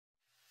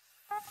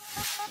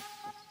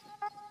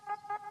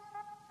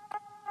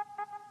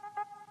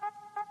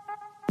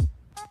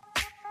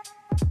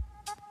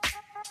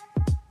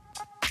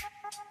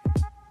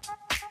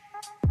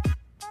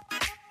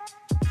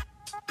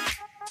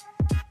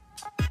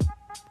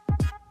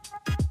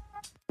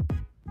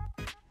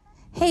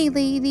Hey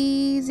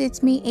ladies,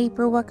 it's me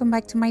April. Welcome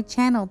back to my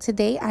channel.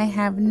 Today I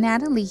have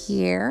Natalie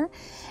here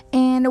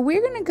and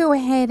we're gonna go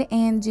ahead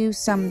and do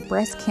some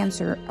breast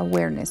cancer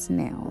awareness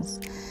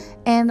nails.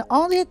 And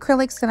all the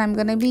acrylics that I'm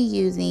gonna be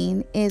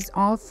using is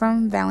all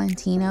from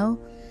Valentino,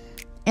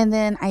 and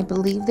then I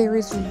believe there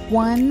is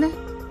one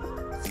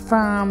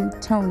from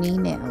Tony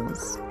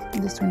Nails.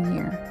 This one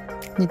here,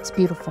 it's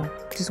beautiful.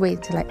 Just wait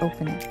until I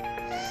open it.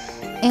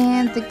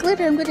 And the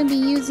glitter I'm gonna be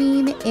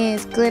using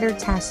is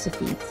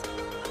Glittertastrophe.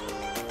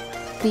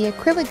 The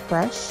acrylic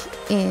brush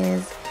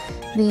is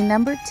the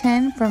number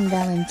 10 from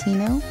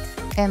Valentino,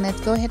 and let's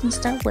go ahead and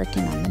start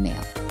working on the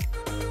nail.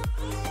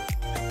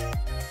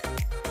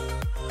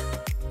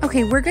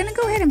 Okay, we're gonna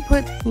go ahead and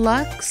put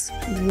Luxe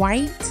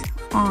White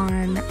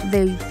on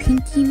the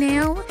pinky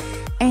nail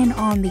and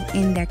on the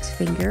index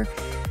finger.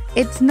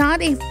 It's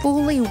not a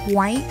fully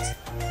white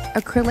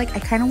acrylic. I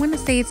kind of want to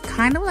say it's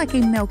kind of like a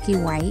milky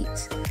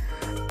white,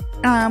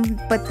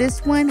 but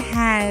this one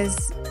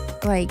has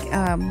like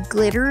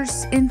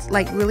glitters in,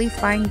 like really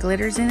fine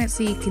glitters in it,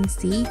 so you can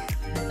see.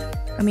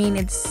 I mean,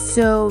 it's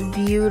so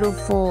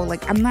beautiful.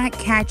 Like, I'm not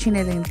catching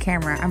it in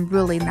camera. I'm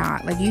really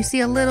not. Like, you see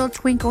a little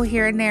twinkle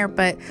here and there,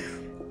 but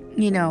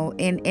you know,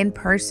 in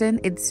person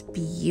it's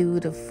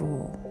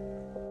beautiful.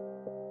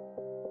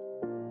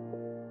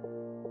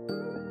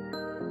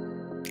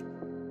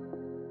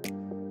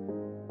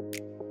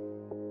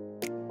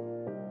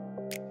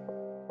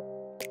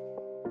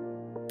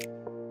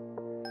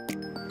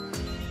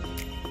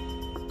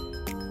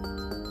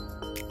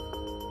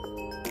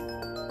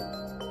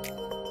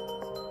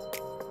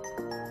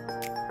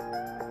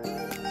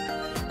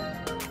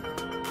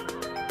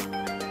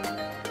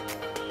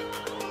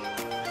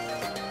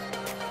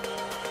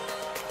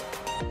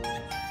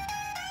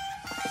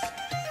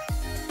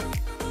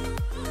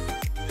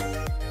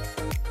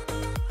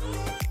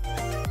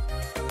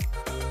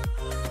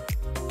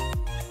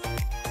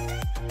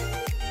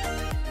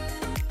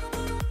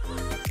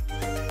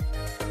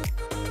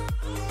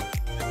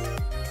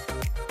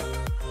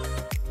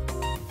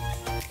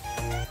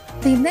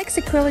 The next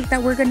acrylic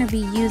that we're going to be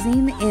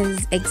using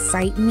is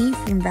Excite Me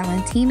from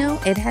Valentino.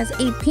 It has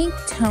a pink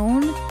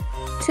tone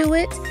to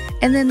it,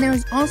 and then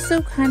there's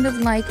also kind of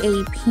like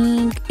a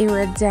pink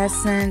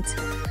iridescent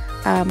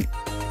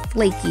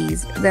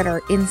flakies that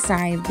are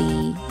inside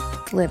the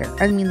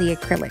the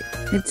acrylic.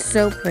 It's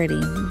so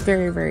pretty,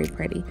 very, very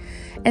pretty.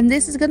 And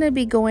this is going to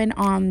be going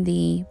on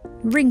the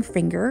ring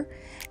finger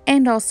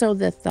and also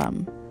the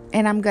thumb.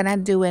 And I'm going to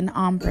do an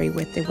ombre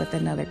with it with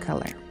another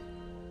color.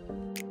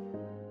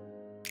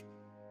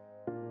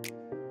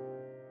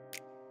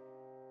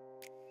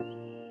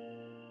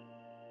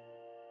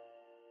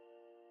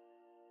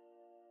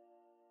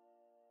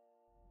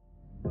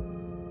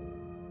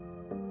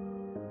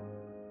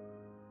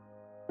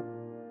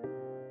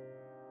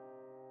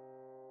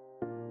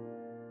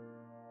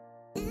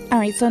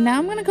 Alright, so now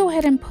I'm going to go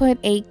ahead and put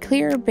a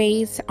clear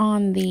base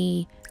on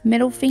the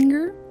middle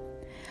finger.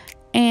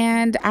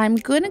 And I'm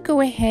going to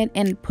go ahead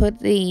and put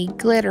the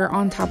glitter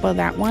on top of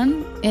that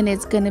one. And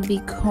it's going to be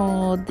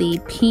called the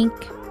Pink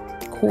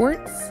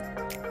Quartz.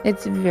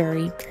 It's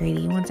very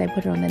pretty. Once I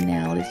put it on the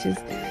nail, it's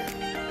just,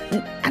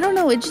 I don't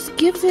know, it just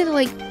gives it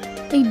like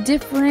a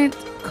different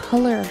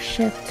color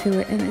shift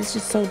to it. And it's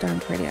just so darn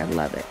pretty. I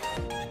love it.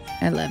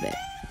 I love it.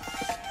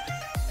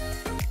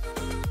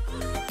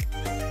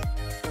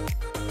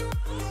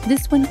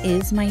 This one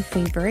is my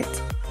favorite,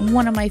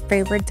 one of my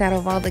favorites out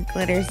of all the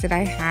glitters that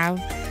I have.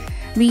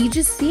 I mean, you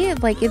just see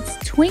it, like it's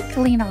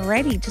twinkling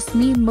already. Just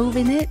me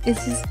moving it,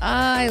 it's just, oh,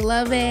 I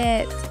love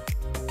it.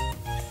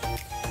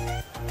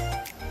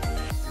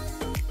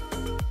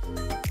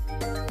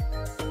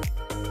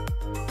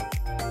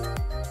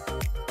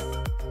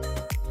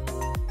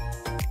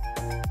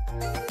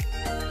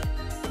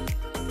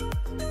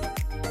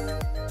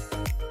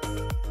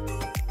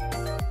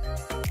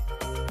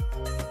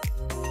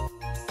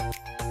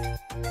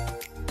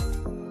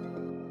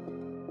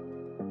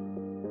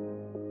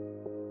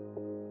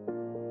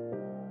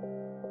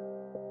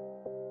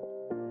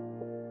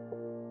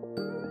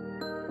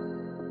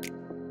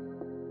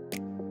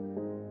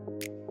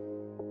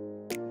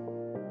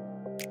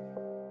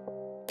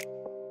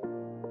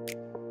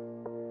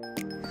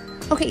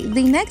 Okay,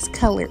 the next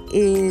color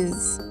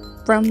is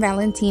from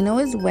Valentino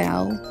as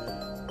well,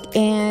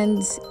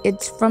 and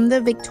it's from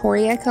the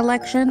Victoria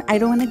collection. I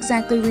don't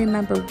exactly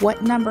remember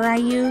what number I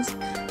used,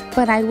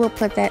 but I will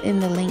put that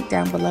in the link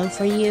down below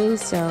for you,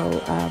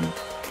 so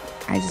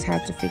I just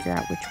have to figure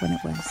out which one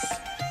it was.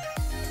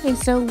 Okay,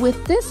 so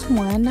with this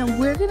one,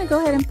 we're going to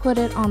go ahead and put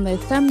it on the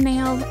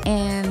thumbnail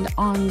and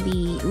on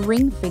the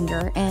ring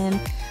finger,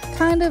 and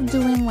kind of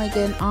doing like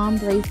an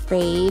ombre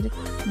fade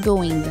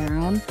going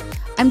down.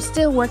 I'm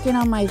still working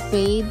on my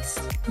fades.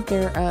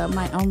 They're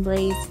my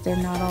ombres. They're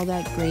not all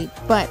that great,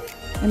 but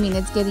I mean,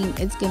 it's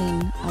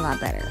getting a lot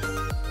better.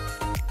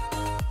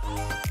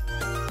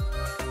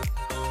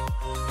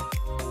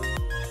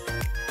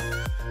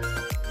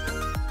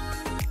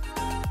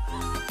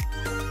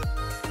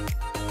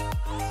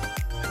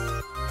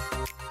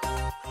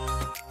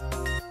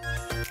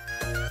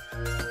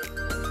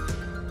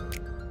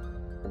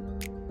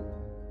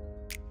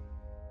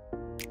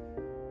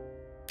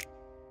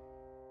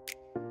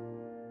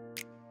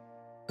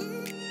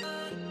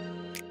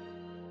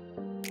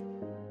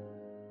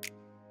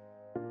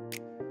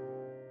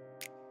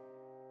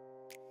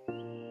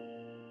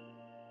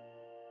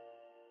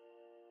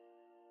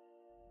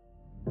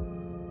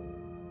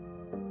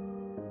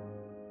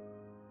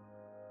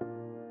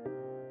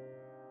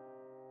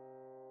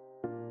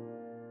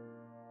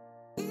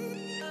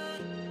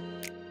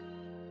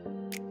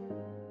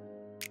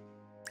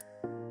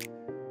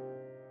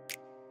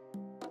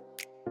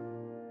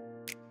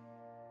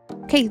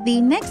 Okay,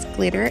 the next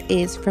glitter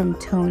is from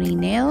Tony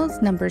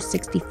Nails, number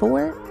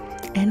 64.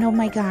 And oh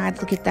my God,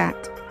 look at that.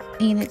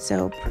 Ain't it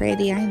so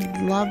pretty? I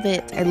love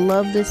it. I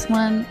love this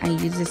one. I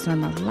use this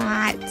one a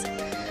lot.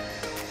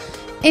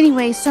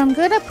 Anyway, so I'm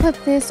gonna put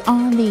this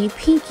on the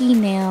pinky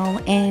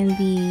nail and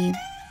the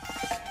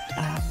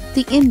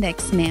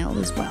index nail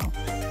as well.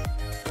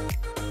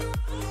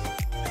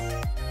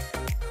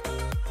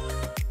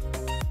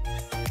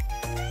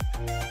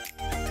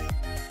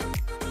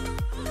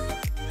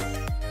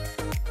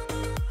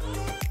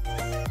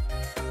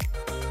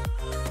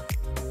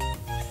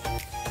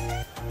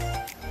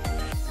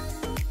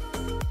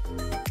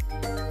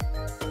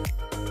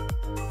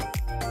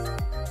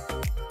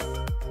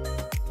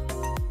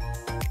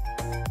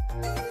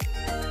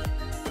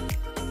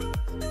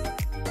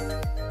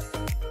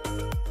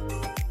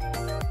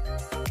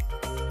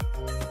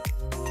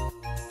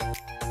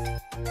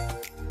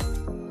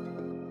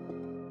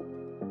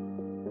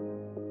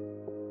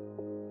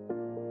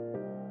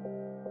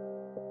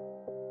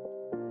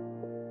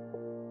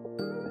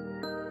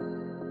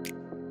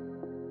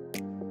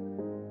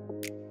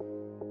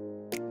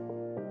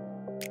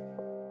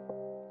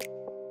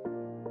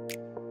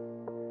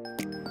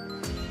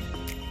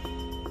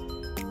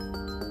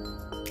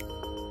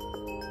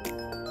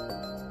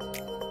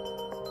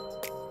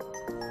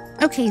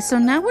 Okay, so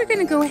now we're going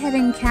to go ahead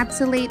and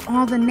encapsulate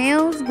all the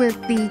nails with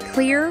the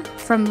clear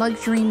from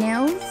Luxury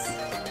Nails.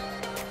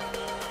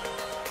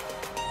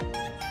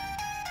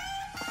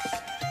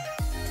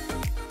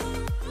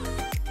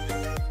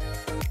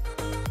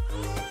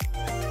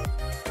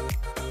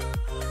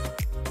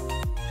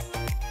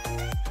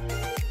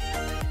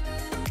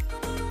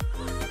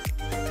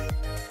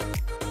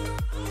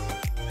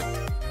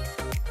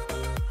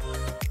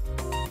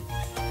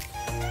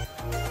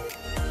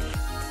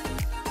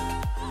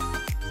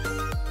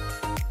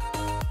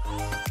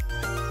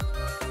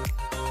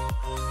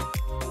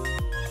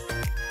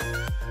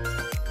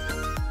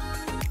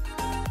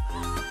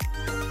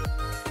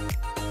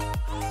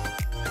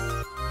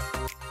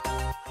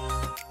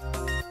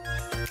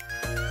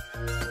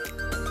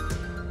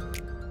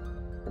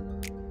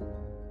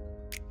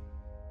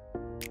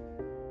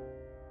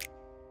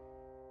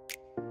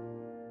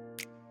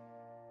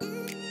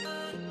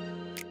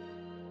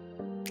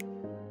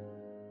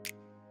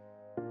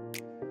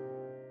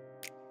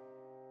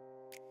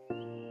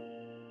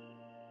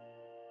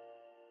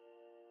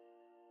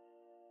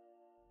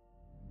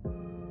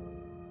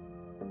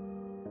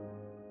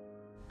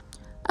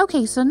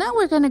 Okay, so now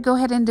we're going to go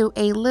ahead and do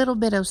a little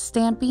bit of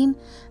stamping.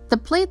 The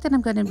plate that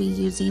I'm going to be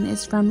using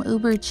is from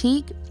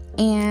UberChic,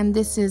 and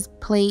this is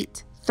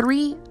plate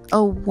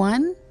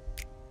 301.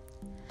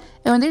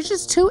 And there's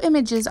just 2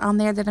 images on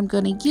there that I'm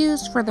going to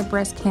use for the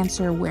breast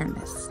cancer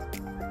awareness.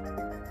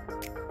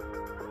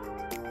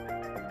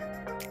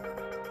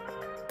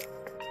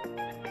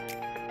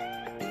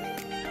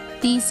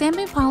 The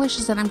stamping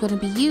polishes that I'm going to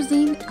be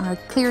using are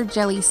Clear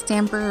Jelly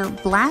Stamper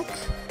Black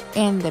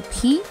and the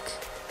pink.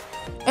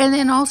 And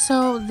then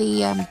also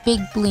the big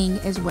bling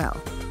as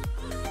well.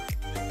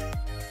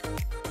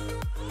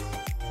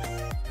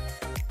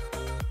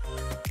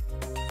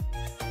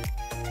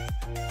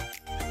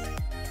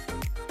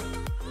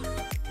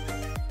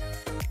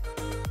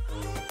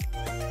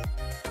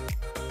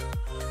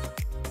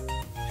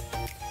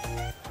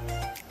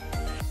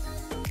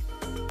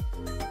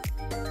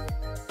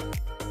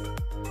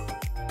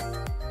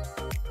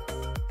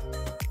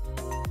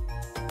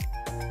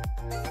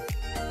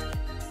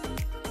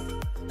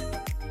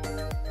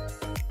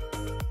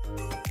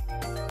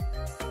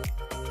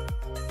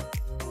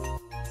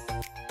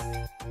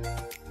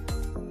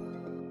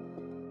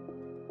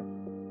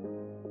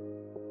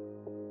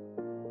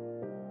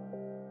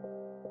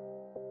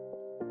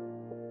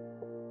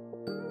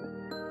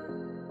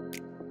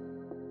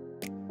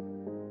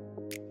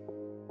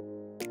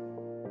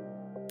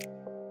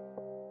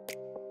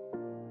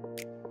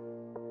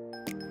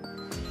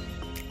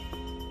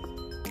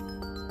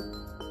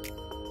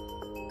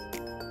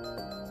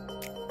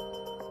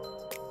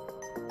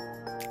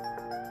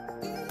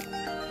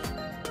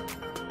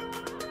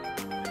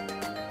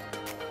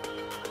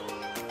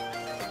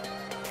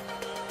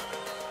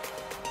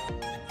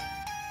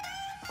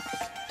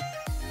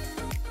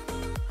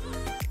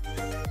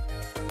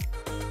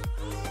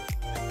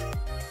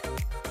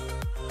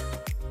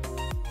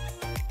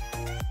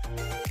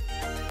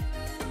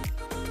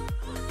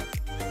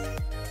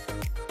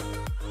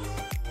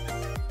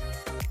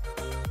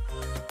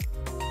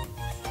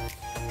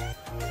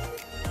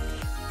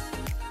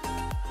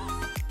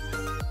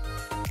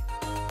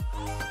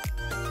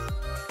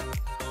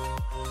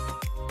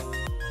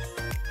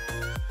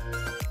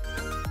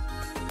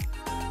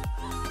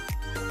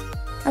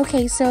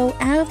 Okay, so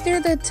after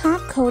the top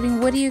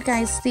coating, what do you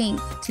guys think?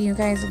 Do you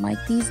guys like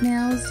these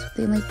nails?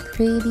 They look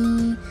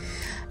pretty.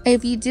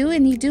 If you do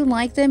and you do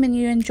like them and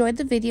you enjoyed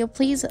the video,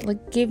 please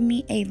give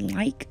me a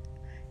like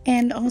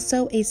and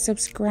also a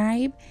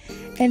subscribe,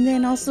 and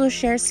then also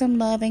share some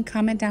love and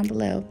comment down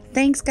below.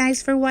 Thanks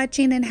guys for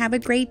watching and have a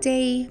great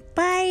day.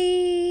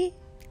 Bye.